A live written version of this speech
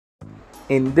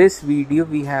In this video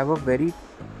we have a very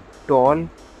tall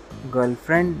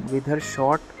girlfriend with her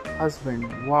short husband.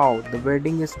 Wow, the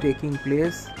wedding is taking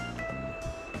place.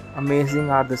 Amazing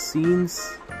are the scenes.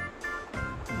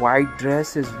 White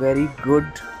dress is very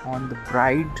good on the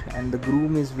bride and the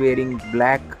groom is wearing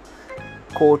black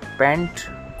coat pant,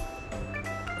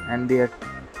 and they are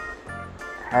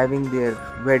having their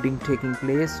wedding taking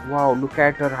place. Wow, look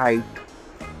at her height.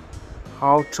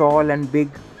 How tall and big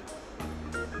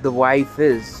the wife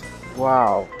is.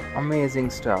 Wow,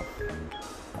 amazing stuff.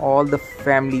 All the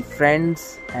family,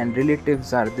 friends and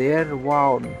relatives are there.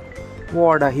 Wow,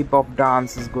 what a hip hop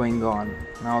dance is going on.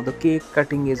 Now the cake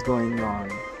cutting is going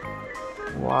on.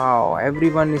 Wow,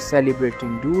 everyone is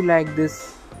celebrating. Do like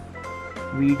this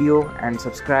video and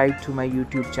subscribe to my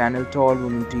YouTube channel Tall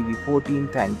Woman TV 14.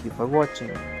 Thank you for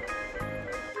watching.